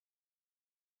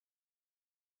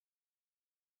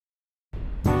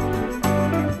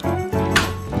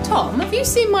Tom, have you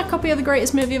seen my copy of the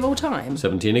greatest movie of all time?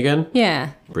 17 again? Yeah.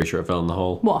 Pretty sure it fell in the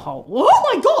hole. What hole?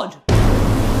 Oh my god!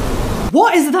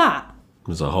 What is that?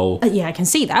 There's a hole. Yeah, I can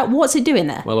see that. What's it doing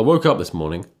there? Well, I woke up this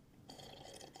morning.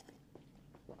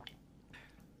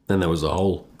 Then there was a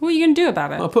hole. What are you going to do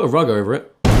about it? I put a rug over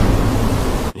it.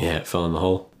 Yeah, it fell in the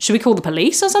hole. Should we call the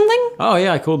police or something? Oh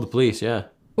yeah, I called the police, yeah.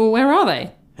 Well, where are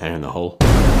they? They're in the hole.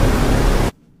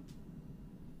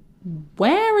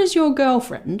 Where is your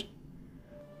girlfriend?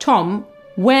 Tom,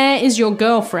 where is your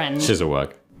girlfriend? She's at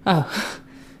work. Oh.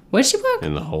 Where does she work?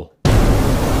 In the hole.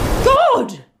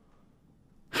 God!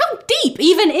 How deep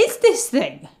even is this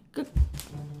thing?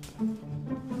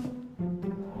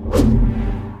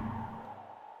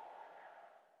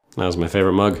 That was my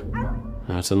favourite mug.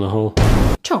 That's in the hole.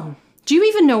 Tom, do you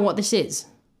even know what this is?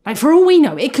 Like, for all we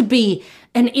know, it could be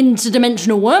an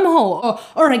interdimensional wormhole,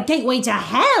 or a gateway to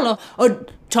hell, or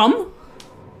Tom?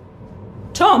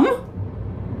 Tom?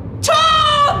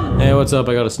 Tom! Hey, what's up?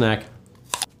 I got a snack.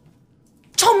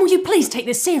 Tom, will you please take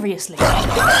this seriously? What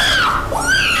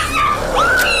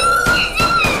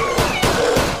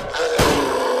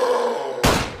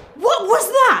was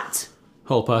that?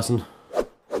 Hole person.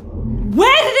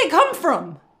 Where did it come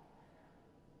from?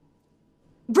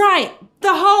 Right,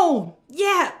 the hole.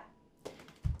 Yeah.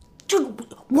 Dude,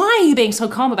 why are you being so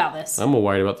calm about this? I'm more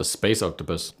worried about the space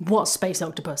octopus. What space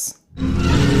octopus?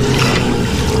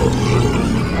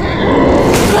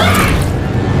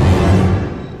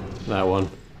 That one.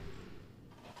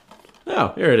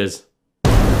 Oh, here it is.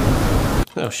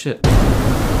 Oh shit.